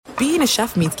being a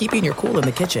chef means keeping your cool in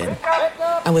the kitchen.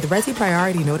 And with Resi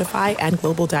Priority Notify and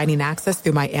Global Dining Access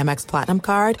through my Amex Platinum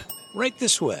card, Right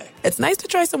this way. it's nice to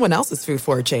try someone else's food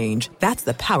for a change. That's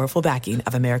the powerful backing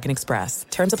of American Express.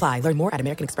 Terms apply. Learn more at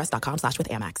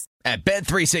americanexpress.com/withAmex. At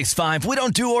Bet365, we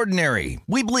don't do ordinary.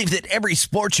 We believe that every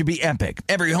sport should be epic.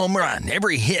 Every home run,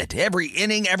 every hit, every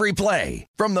inning, every play.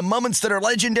 From the moments that are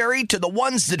legendary to the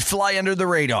ones that fly under the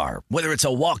radar. Whether it's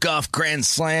a walk-off grand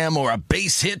slam or a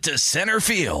base hit to center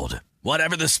field.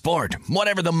 Whatever the sport,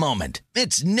 whatever the moment,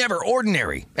 it's never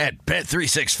ordinary at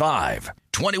Bet365.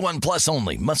 21 plus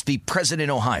only. Must be present in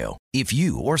Ohio. If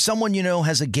you or someone you know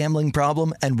has a gambling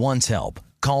problem and wants help,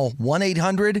 call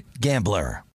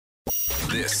 1-800-GAMBLER.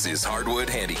 This is Hardwood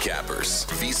Handicappers,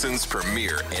 VSiN's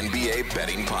premier NBA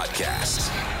betting podcast.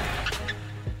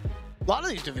 A lot of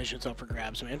these divisions up for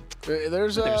grabs, man.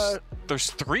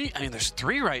 There's three. I mean, there's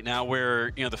three right now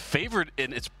where the favorite,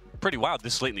 and it's pretty wild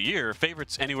this late in the year.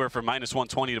 Favorites anywhere from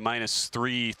 -120 to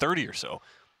 -330 or so,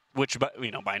 which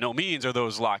by no means are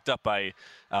those locked up by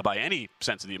any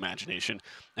sense of the imagination.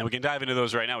 And we can dive into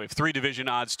those right now. We have three division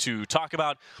odds to talk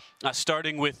about.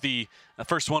 Starting with the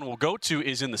first one we'll go to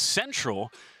is in the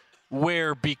Central,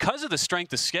 where because of the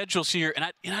strength of schedules here, and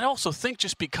I'd also think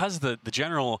just because the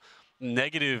general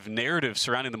negative narrative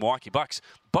surrounding the Milwaukee Bucks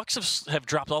have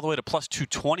dropped all the way to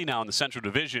 +220 now in the Central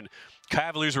Division.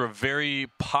 Cavaliers are a very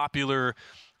popular,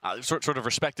 sort of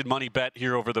respected money bet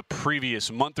here over the previous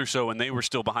month or so, and they were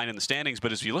still behind in the standings.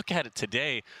 But as you look at it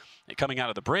today, coming out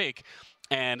of the break,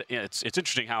 and it's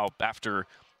interesting how after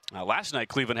last night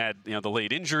Cleveland had the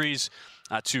late injuries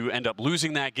to end up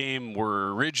losing that game.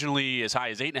 Were originally as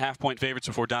high as 8.5-point favorites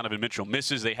before Donovan Mitchell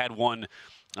misses. They had won.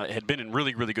 Had been in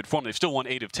really, really good form. They've still won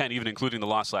 8 of 10, even including the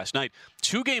loss last night.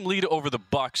 2-game lead over the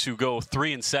Bucks, who go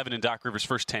 3-7 in Doc Rivers'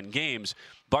 first 10 games.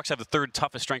 Bucks have the third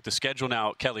toughest strength of schedule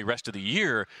now, Kelly, rest of the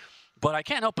year. But I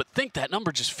can't help but think that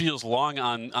number just feels long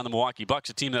on the Milwaukee Bucks,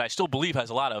 a team that I still believe has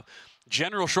a lot of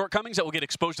general shortcomings that will get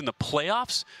exposed in the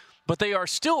playoffs. But they are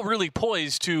still really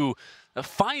poised to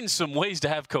find some ways to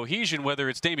have cohesion, whether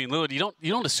it's Damian Lillard. You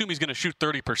don't assume he's going to shoot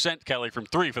 30%, Kelly, from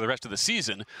three for the rest of the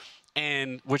season,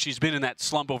 and which he's been in that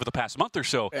slump over the past month or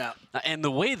so. Yeah. And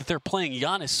the way that they're playing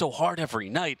Giannis so hard every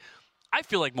night, I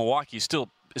feel like Milwaukee is still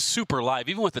super alive,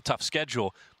 even with the tough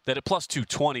schedule, that at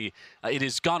 +220, it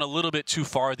has gone a little bit too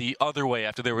far the other way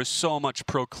after there was so much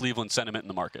pro-Cleveland sentiment in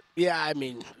the market. Yeah, I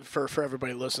mean, for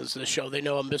everybody who listens to this show, they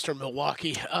know I'm Mr.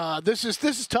 Milwaukee. This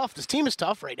is tough. This team is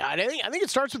tough right now. And I think it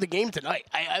starts with the game tonight.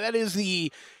 That is we're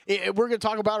going to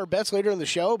talk about our bets later in the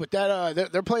show, but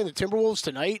they're playing the Timberwolves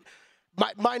tonight.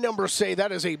 My numbers say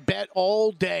that is a bet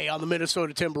all day on the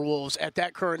Minnesota Timberwolves at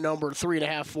that current number,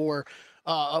 3.5, 4.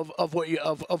 Of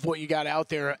what you got out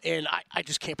there, and I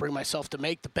just can't bring myself to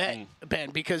make the bet,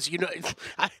 Ben, because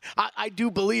I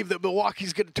do believe that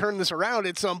Milwaukee's going to turn this around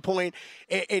at some point,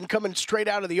 and coming straight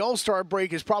out of the All-Star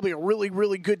break is probably a really,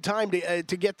 really good time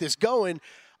to get this going.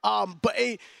 But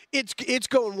it's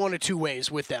going one of two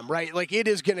ways with them, right? Like it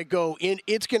is going to go in.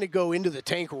 It's going to go into the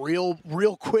tank real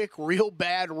quick, real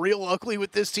bad, real ugly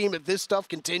with this team. If this stuff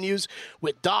continues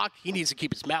with Doc, he needs to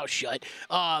keep his mouth shut.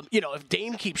 If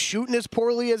Dame keeps shooting as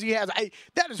poorly as he has,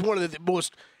 that is one of the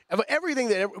most of everything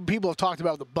that people have talked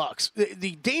about the Bucks.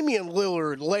 The Damian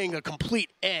Lillard laying a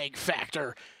complete egg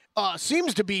factor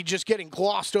seems to be just getting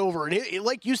glossed over. And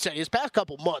like you said, his past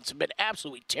couple months have been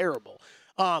absolutely terrible.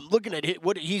 Looking at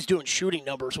what he's doing shooting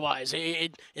numbers-wise,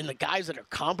 and the guys that are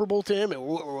comparable to him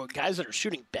or guys that are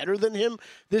shooting better than him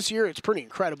this year, it's pretty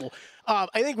incredible.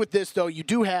 I think with this, though, you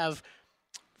do have,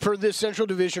 for this Central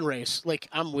Division race, like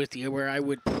I'm with you, where I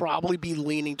would probably be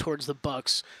leaning towards the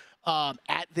Bucks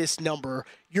at this number.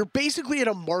 You're basically at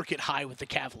a market high with the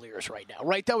Cavaliers right now,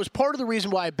 right? That was part of the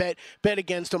reason why I bet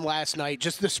against them last night.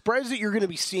 Just the spreads that you're going to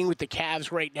be seeing with the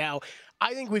Cavs right now,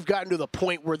 I think we've gotten to the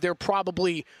point where they're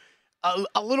probably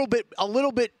a little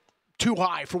bit too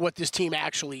high for what this team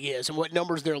actually is and what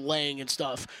numbers they're laying and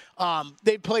stuff.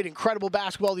 They've played incredible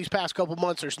basketball these past couple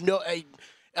months. There's I'm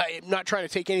not trying to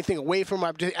take anything away from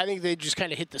them. I think they just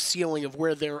kind of hit the ceiling of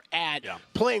where they're at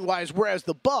playing wise. Whereas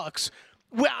the Bucks,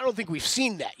 well, I don't think we've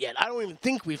seen that yet. I don't even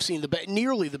think we've seen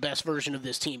nearly the best version of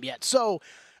this team yet. So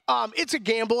it's a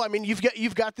gamble. I mean,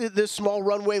 you've got this small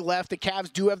runway left. The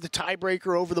Cavs do have the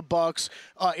tiebreaker over the Bucks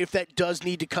if that does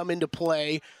need to come into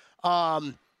play.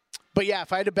 But yeah,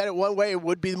 if I had to bet it one way, it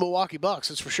would be the Milwaukee Bucks.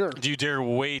 That's for sure. Do you dare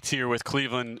wait here with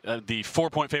Cleveland, the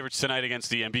 4-point favorites tonight against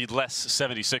the Embiid-less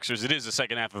 76ers? It is the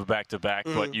second half of a back-to-back,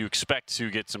 but you expect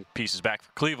to get some pieces back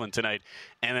for Cleveland tonight.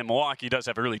 And then Milwaukee does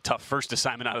have a really tough first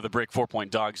assignment out of the break, 4-point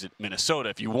dogs at Minnesota.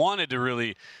 If you wanted to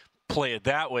really play it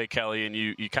that way, Kelly, and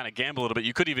you kind of gamble a little bit,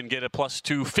 you could even get a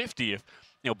 +250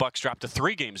 Bucks dropped to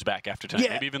 3 games back after 10,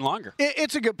 maybe even longer.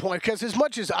 It's a good point because as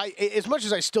much as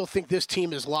I still think this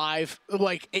team is live,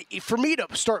 like for me to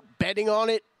start betting on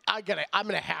it, I'm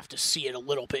gonna have to see it a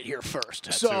little bit here first.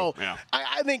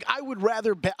 I think I would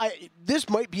rather bet. This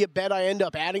might be a bet I end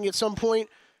up adding at some point,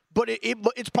 but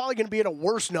it's probably going to be at a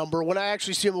worse number when I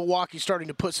actually see Milwaukee starting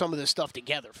to put some of this stuff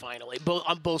together finally,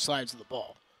 on both sides of the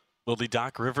ball. Will the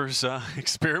Doc Rivers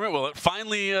experiment, will it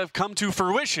finally come to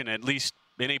fruition, at least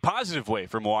in a positive way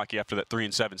for Milwaukee after that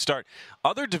 3-7 start?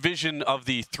 Other division of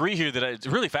the 3 here that is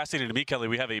really fascinating to me, Kelly,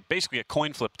 we have basically a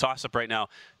coin flip toss-up right now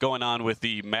going on with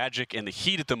the Magic and the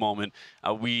Heat at the moment.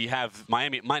 We have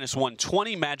Miami at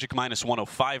 -120, Magic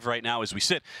 -105 right now as we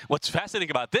sit. What's fascinating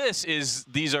about this is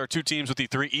these are 2 teams with the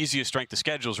 3 easiest strength of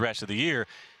schedules rest of the year.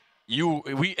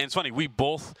 And it's funny, we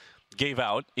both gave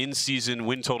out in-season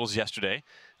win totals yesterday.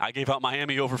 I gave out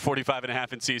Miami over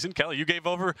 45.5 in season. Kelly, you gave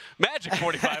over Magic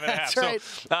 45.5. That's right.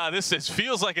 So this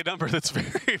feels like a number that's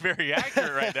very, very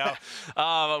accurate right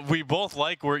now. We both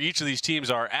like where each of these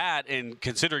teams are at, and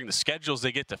considering the schedules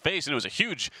they get to face. And it was a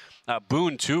huge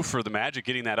boon, too, for the Magic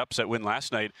getting that upset win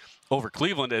last night over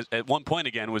Cleveland. At one point,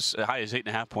 again, was as high as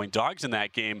 8.5-point dogs in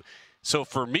that game. So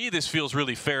for me, this feels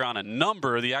really fair on a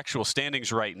number. The actual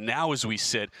standings right now as we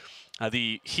sit,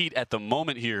 the Heat at the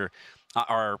moment here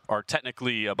are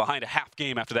technically behind a half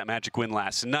game after that Magic win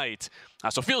last night.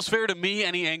 So it feels fair to me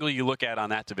any angle you look at on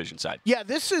that division side. Yeah,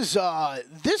 this is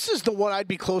the one I'd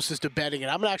be closest to betting, and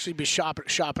I'm going to actually be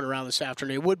shopping around this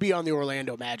afternoon. It would be on the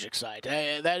Orlando Magic side.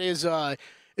 That is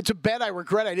it's a bet I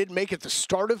regret I didn't make at the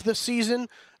start of the season.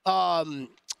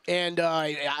 And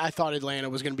I thought Atlanta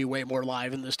was going to be way more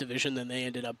live in this division than they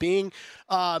ended up being.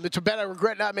 It's a bet I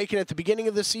regret not making at the beginning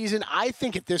of the season. I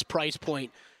think at this price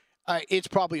point, it's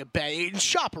probably a bet.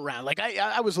 Shop around. Like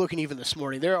I was looking even this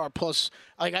morning. There are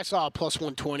I saw a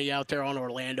 +120 out there on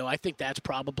Orlando. I think that's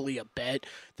probably a bet.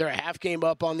 They're a half game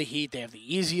up on the Heat. They have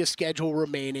the easiest schedule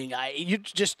remaining.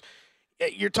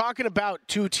 You're talking about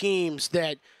 2 teams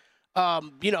that,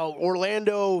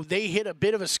 Orlando, they hit a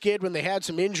bit of a skid when they had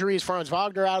some injuries. Franz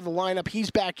Wagner out of the lineup.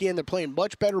 He's back in. They're playing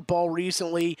much better ball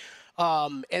recently.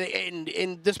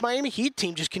 And this Miami Heat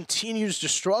team just continues to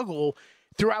struggle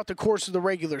throughout the course of the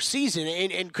regular season.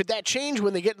 And could that change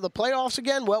when they get to the playoffs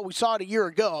again? Well, we saw it a year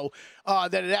ago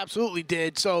that it absolutely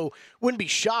did. So wouldn't be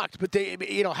shocked. But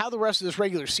how the rest of this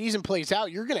regular season plays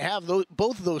out, you're going to have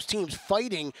both of those teams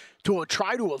fighting to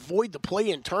try to avoid the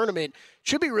play-in tournament.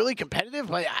 Should be really competitive.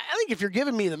 But I think if you're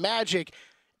giving me the Magic,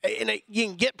 and you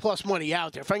can get plus money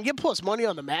out there. If I can get plus money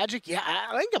on the Magic,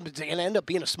 I think I'm going to end up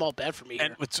being a small bet for me here.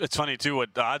 And it's funny, too,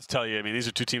 what the odds tell you. I mean, these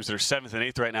are 2 teams that are 7th and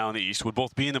 8th right now in the East, would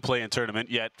both be in the play-in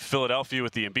tournament, yet Philadelphia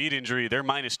with the Embiid injury, they're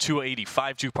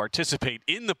 -285 to participate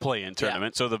in the play-in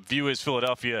tournament. So the view is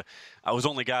Philadelphia has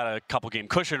only got a couple-game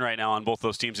cushion right now on both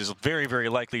those teams, is very, very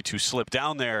likely to slip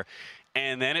down there.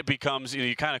 And then it becomes,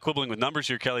 you're kind of quibbling with numbers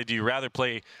here, Kelly. Do you rather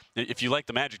play, if you like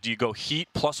the Magic, do you go Heat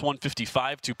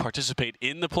 +155 to participate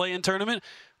in the play-in tournament?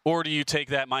 Or do you take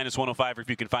that -105 if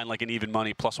you can find like an even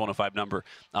money +105 number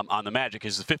on the Magic?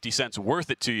 Is the 50 cents worth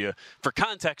it to you? For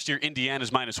context here,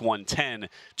 Indiana's -110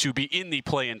 to be in the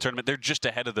play-in tournament. They're just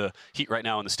ahead of the Heat right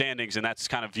now in the standings, and that's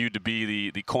kind of viewed to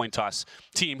be the coin toss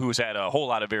team who's had a whole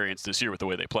lot of variance this year with the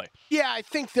way they play. Yeah, I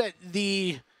think that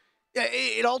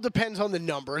it all depends on the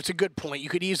number. It's a good point. You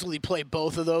could easily play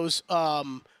both of those.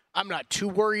 I'm not too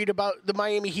worried about the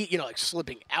Miami Heat,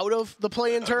 slipping out of the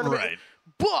play-in tournament. Right.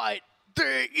 But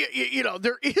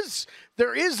there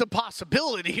is a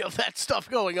possibility of that stuff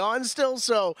going on still.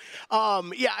 So,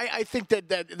 I think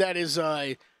that is.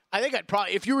 I think I'd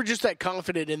probably, if you were just that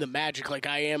confident in the Magic like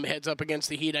I am, heads up against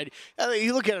the Heat,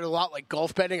 you look at it a lot like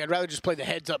golf betting. I'd rather just play the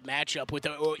heads up matchup with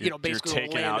basically you're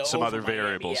taking Orlando out some other Miami.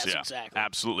 variables. Yes, yeah, exactly.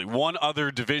 Absolutely. One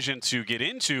other division to get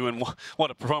into, and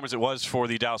what a performance it was for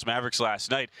the Dallas Mavericks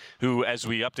last night, who, as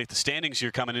we update the standings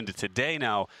here coming into today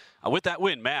now, with that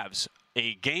win, Mavs,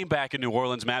 a game back in New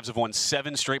Orleans. Mavs have won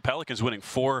 7 straight. Pelicans winning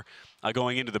 4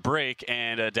 going into the break.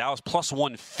 And Dallas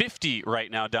 +150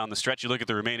 right now down the stretch. You look at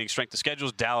the remaining strength of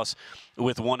schedules. Dallas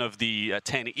with one of the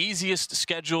 10 easiest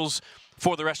schedules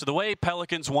for the rest of the way.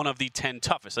 Pelicans, one of the 10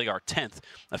 toughest. They are 10th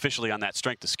officially on that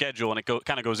strength of schedule. And it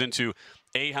kind of goes into,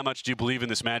 A, how much do you believe in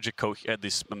this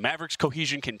this Mavericks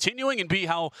cohesion continuing? And B,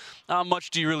 how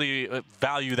much do you really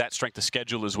value that strength of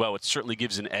schedule as well? It certainly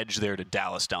gives an edge there to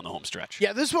Dallas down the home stretch.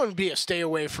 Yeah, this one would be a stay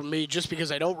away from me just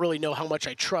because I don't really know how much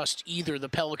I trust either the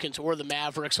Pelicans or the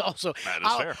Mavericks. Also,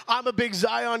 fair. I'm a big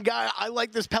Zion guy. I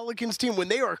like this Pelicans team. When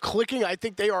they are clicking, I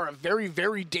think they are a very,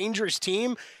 very dangerous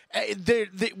team.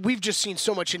 We've just seen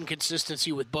so much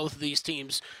inconsistency with both of these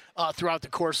teams throughout the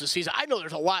course of the season. I know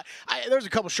there's a lot. There's a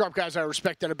couple sharp guys I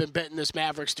respect that have been betting this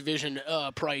Mavericks division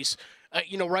price.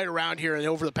 Right around here, and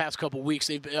over the past couple weeks,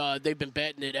 they've been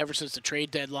betting it ever since the trade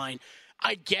deadline.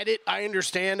 I get it. I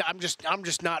understand. I'm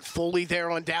just not fully there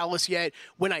on Dallas yet.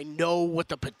 When I know what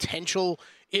the potential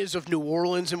is of New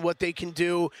Orleans and what they can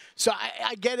do, so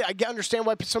I get it. I understand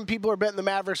why some people are betting the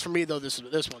Mavericks. For me, though, this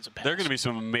one's a pass. There are going to be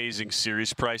some amazing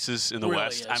series prices in the really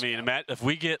West. Is, I mean, Matt, if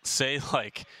we get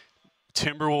like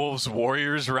Timberwolves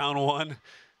Warriors round 1.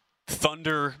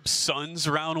 Thunder Suns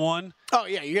round 1. Oh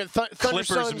yeah, you got Thunder Clippers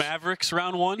Suns, Mavericks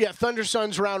round 1. Yeah, Thunder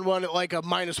Suns round 1 at like a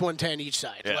 -110 each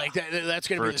side. Yeah. Like that's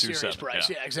going to be the series 2-7, price.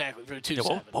 yeah. Yeah, exactly for a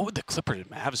 2-7. What would the Clippers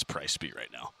Mavs price be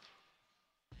right now?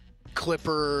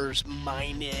 Clippers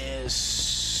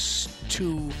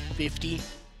 -250.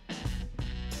 I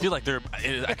feel like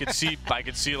I could see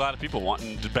a lot of people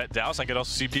wanting to bet Dallas. I could also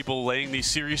see people laying the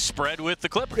series spread with the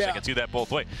Clippers. Yeah. I could see that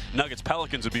both ways. Nuggets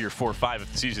Pelicans would be your 4-5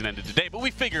 if the season ended today, but we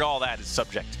figure all that is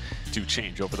subject to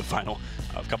change over the final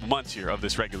couple months here of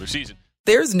this regular season.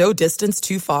 There's no distance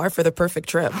too far for the perfect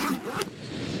trip.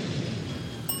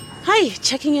 Hi,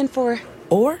 checking in for...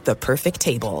 Or the perfect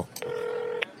table.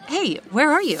 Hey,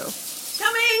 where are you?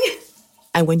 Coming!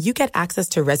 And when you get access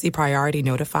to Resi Priority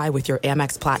Notify with your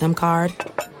Amex Platinum card...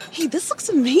 Hey, this looks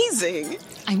amazing.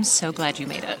 I'm so glad you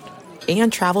made it.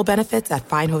 And travel benefits at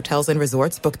fine hotels and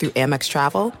resorts booked through Amex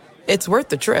Travel, it's worth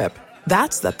the trip.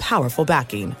 That's the powerful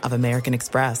backing of American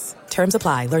Express. Terms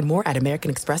apply. Learn more at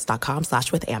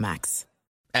americanexpress.com/withAmex.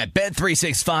 At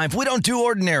Bet365, we don't do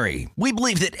ordinary. We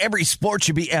believe that every sport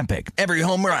should be epic. Every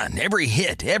home run, every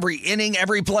hit, every inning,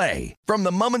 every play. From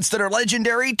the moments that are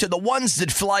legendary to the ones that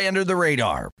fly under the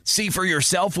radar. See for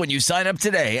yourself when you sign up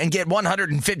today and get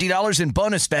 $150 in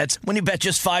bonus bets when you bet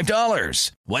just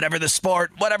 $5. Whatever the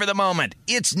sport, whatever the moment,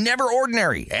 it's never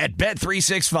ordinary at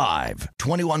Bet365.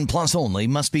 21 plus only.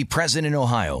 Must be present in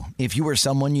Ohio. If you or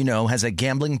someone you know has a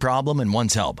gambling problem and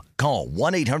wants help, call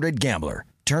 1-800-GAMBLER.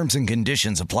 Terms and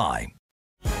conditions apply.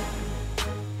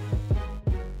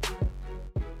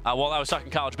 While I was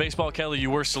talking college baseball, Kelly, you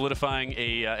were solidifying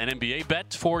an NBA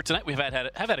bet for tonight. We've had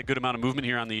a good amount of movement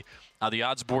here on the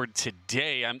odds board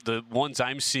today. The ones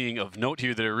I'm seeing of note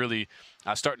here that are really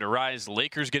starting to rise.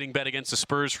 Lakers getting bet against the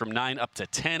Spurs from 9 up to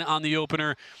 10 on the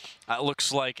opener.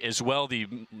 Looks like as well the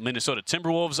Minnesota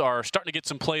Timberwolves are starting to get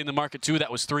some play in the market too.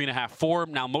 That was 3.5, 4.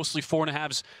 Now mostly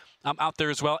 4.5s. Out there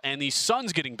as well, and the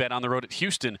Suns getting bet on the road at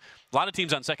Houston. A lot of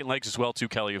teams on second legs as well, too,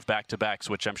 Kelly, of back-to-backs,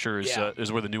 which I'm sure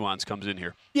is where the nuance comes in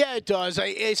here. Yeah, it does.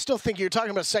 I still think you're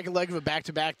talking about second leg of a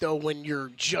back-to-back, though, when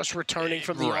you're just returning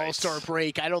from the All-Star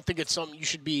break. I don't think it's something you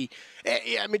should be –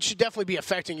 it should definitely be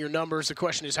affecting your numbers. The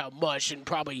question is how much, and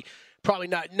probably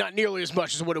not nearly as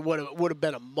much as what it would have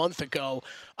been a month ago.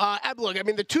 Look,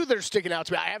 the two that are sticking out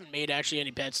to me, I haven't made actually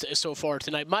any bets so far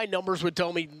tonight. My numbers would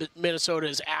tell me Minnesota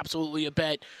is absolutely a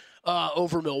bet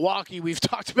over Milwaukee. We've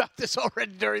talked about this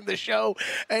already during the show,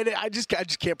 and I just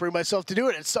can't bring myself to do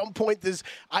it. At some point,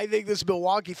 I think this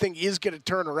Milwaukee thing is going to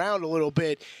turn around a little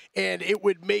bit, and it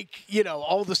would make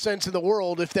all the sense in the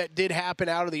world if that did happen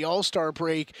out of the All-Star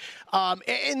break.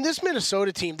 And this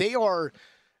Minnesota team, they are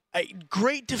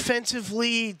great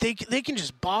defensively. They can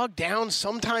just bog down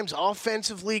sometimes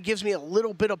offensively. It gives me a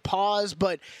little bit of pause,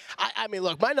 but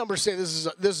look, my numbers say this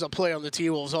is a play on the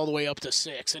T-Wolves all the way up to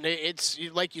 6, and it's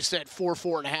like you said,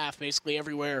 4.5 basically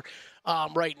everywhere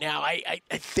right now. I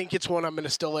think it's one I'm going to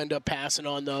still end up passing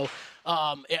on though.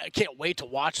 I can't wait to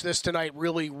watch this tonight.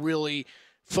 Really, really.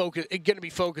 Going to be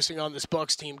focusing on this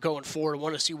Bucks team going forward. I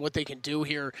want to see what they can do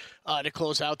here to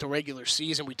close out the regular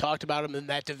season. We talked about them in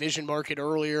that division market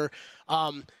earlier,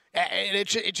 and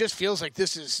it just feels like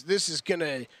this is going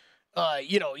to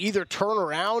either turn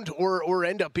around or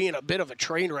end up being a bit of a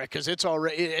train wreck, because it's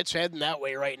heading that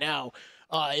way right now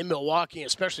in Milwaukee,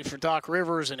 especially for Doc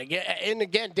Rivers. And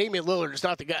again, Damian Lillard is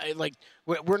not the guy. Like,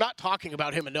 we're not talking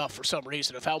about him enough for some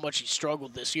reason of how much he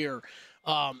struggled this year.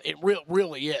 It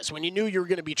really is. When you knew you were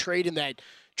going to be trading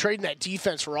that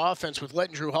defense for offense with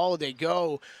letting Drew Holiday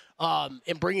go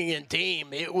and bringing in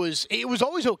Dame, it was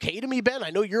always okay to me, Ben. I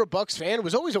know you're a Bucks fan. It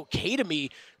was always okay to me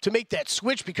to make that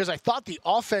switch because I thought the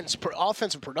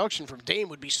offensive production from Dame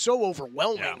would be so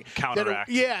overwhelming counteract.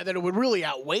 that it would really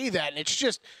outweigh that. And it's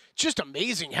just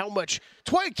amazing how much.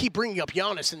 It's why I keep bringing up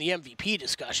Giannis in the MVP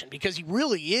discussion, because he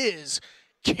really is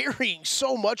carrying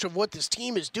so much of what this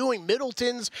team is doing.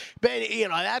 Middleton's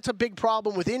been, that's a big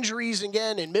problem with injuries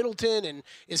again in Middleton, and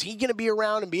is he going to be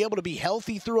around and be able to be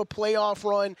healthy through a playoff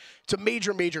run? It's a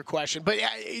major, major question. But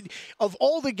of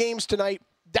all the games tonight,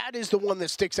 that is the one that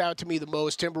sticks out to me the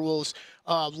most. Timberwolves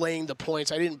laying the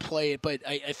points. I didn't play it, but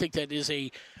I think that is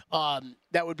a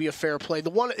that would be a fair play.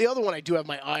 The other one I do have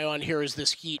my eye on here is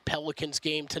this Heat-Pelicans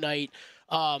game tonight.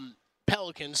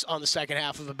 Pelicans on the second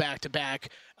half of a back-to-back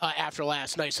after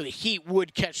last night, so the Heat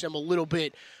would catch them a little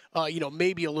bit,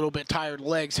 maybe a little bit tired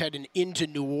legs heading into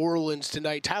New Orleans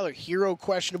tonight. Tyler Hero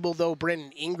questionable, though.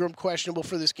 Brandon Ingram questionable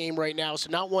for this game right now, so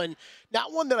not one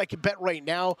that I could bet right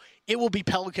now. It will be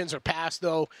Pelicans or pass,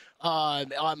 though.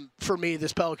 For me,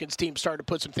 this Pelicans team started to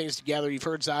put some things together. You've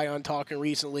heard Zion talking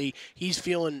recently. He's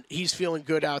feeling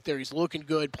good out there. He's looking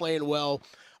good, playing well.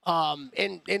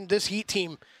 And this Heat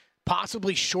team,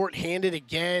 possibly shorthanded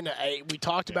again. We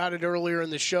talked about it earlier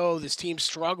in the show. This team's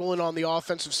struggling on the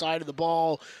offensive side of the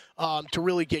ball to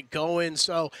really get going.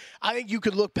 So I think you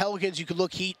could look Pelicans. You could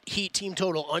look Heat team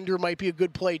total under might be a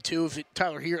good play too.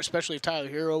 Especially if Tyler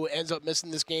Hero ends up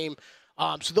missing this game.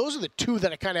 So those are the two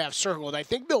that I kind of have circled. I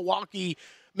think Milwaukee,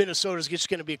 Minnesota is just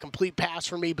going to be a complete pass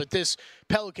for me, but this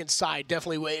Pelicans side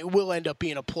definitely will end up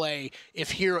being a play.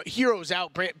 If Hero's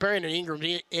out, Brandon Ingram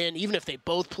in, even if they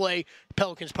both play,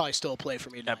 Pelicans probably still a play for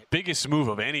me tonight. That biggest move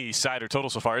of any side or total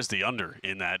so far is the under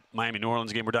in that Miami-New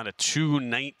Orleans game. We're down to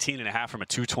 219.5 from a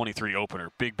 223 opener.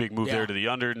 Big move there to the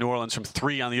under. New Orleans from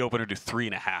 3 on the opener to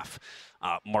 3.5.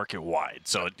 Market wide,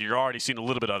 so you're already seeing a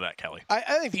little bit of that, Kelly.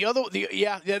 I think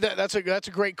that's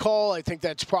a great call. I think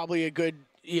that's probably a good.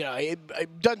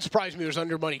 It doesn't surprise me there's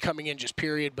under money coming in just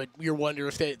period, but you wonder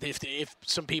if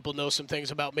some people know some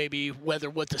things about maybe what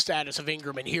the status of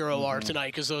Ingram and Hero are tonight,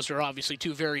 because those are obviously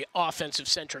two very offensive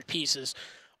centric pieces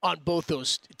on both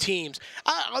those teams.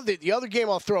 The other game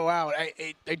I'll throw out,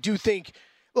 I do think.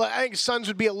 Well, I think Suns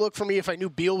would be a look for me if I knew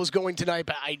Beal was going tonight,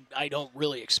 but I don't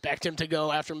really expect him to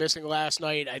go after missing last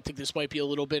night. I think this might be a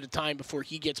little bit of time before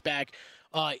he gets back.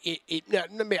 I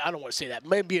don't want to say that.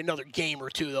 Maybe another game or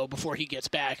two, though, before he gets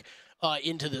back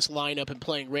into this lineup and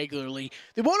playing regularly.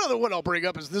 The one other one I'll bring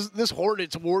up is this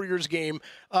Hornets-Warriors game.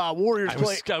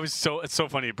 It's so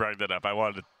funny you brought that up. I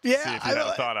wanted to see if you had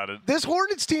a thought on it. This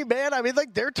Hornets team, man,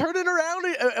 they're turning around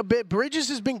a bit. Bridges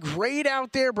has been great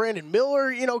out there. Brandon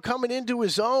Miller, coming into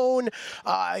his own.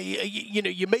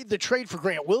 You made the trade for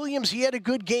Grant Williams. He had a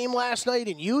good game last night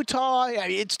in Utah.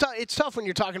 It's tough when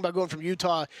you're talking about going from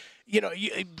Utah,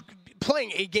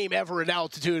 playing a game ever at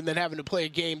altitude and then having to play a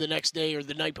game the next day or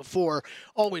the night before,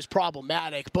 always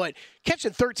problematic. But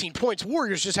catching 13 points,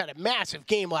 Warriors just had a massive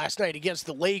game last night against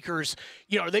the Lakers.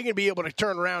 Are they going to be able to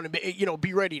turn around and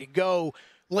be ready to go?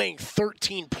 Laying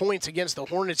 13 points against the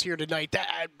Hornets here tonight.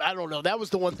 I don't know. That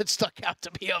was the one that stuck out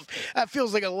to me. That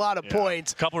feels like a lot of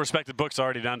points. A couple respected books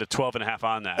already down to 12.5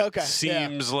 on that. Okay.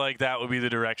 Seems like that would be the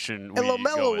direction we go in. And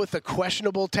LaMelo with a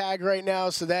questionable tag right now,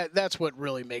 so that's what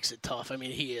really makes it tough. I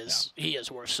mean, he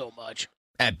is worth so much.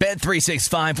 At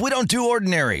Bet365, we don't do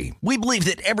ordinary. We believe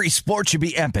that every sport should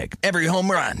be epic. Every home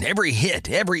run, every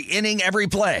hit, every inning, every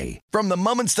play. From the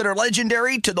moments that are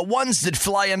legendary to the ones that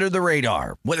fly under the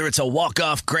radar. Whether it's a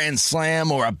walk-off grand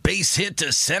slam or a base hit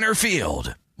to center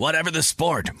field. Whatever the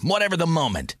sport, whatever the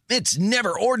moment. It's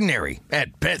never ordinary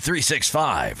at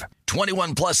Bet365.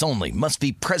 21 plus only. Must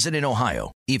be present in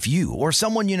Ohio. If you or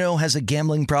someone you know has a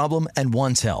gambling problem and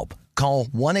wants help, call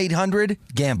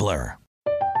 1-800-GAMBLER.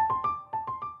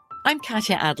 I'm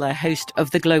Katya Adler, host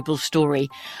of The Global Story.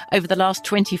 Over the last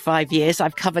 25 years,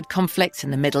 I've covered conflicts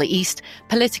in the Middle East,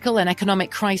 political and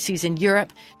economic crises in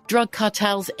Europe, drug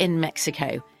cartels in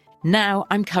Mexico. Now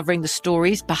I'm covering the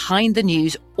stories behind the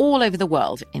news all over the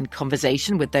world in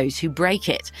conversation with those who break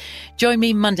it. Join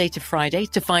me Monday to Friday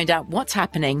to find out what's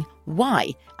happening, why,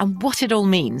 and what it all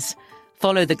means.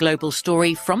 Follow The Global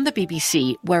Story from the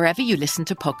BBC wherever you listen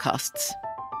to podcasts.